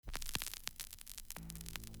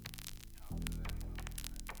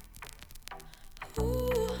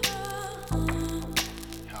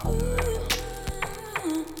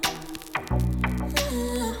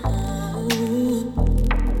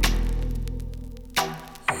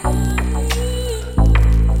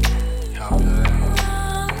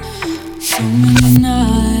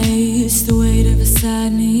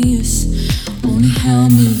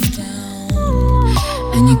held me down,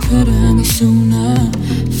 and you could've held me sooner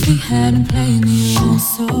if we hadn't played me around.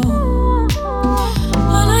 So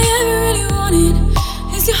all I ever really wanted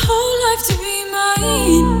is your whole life to be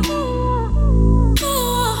mine.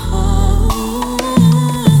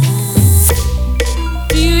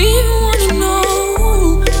 Do you even wanna know?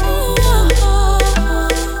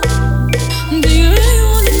 Do you really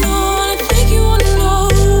wanna know? I think you wanna know,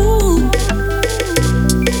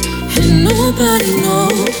 and nobody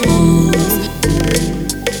knows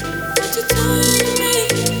what you're doing to me.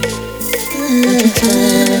 What you're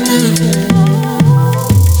doing to me.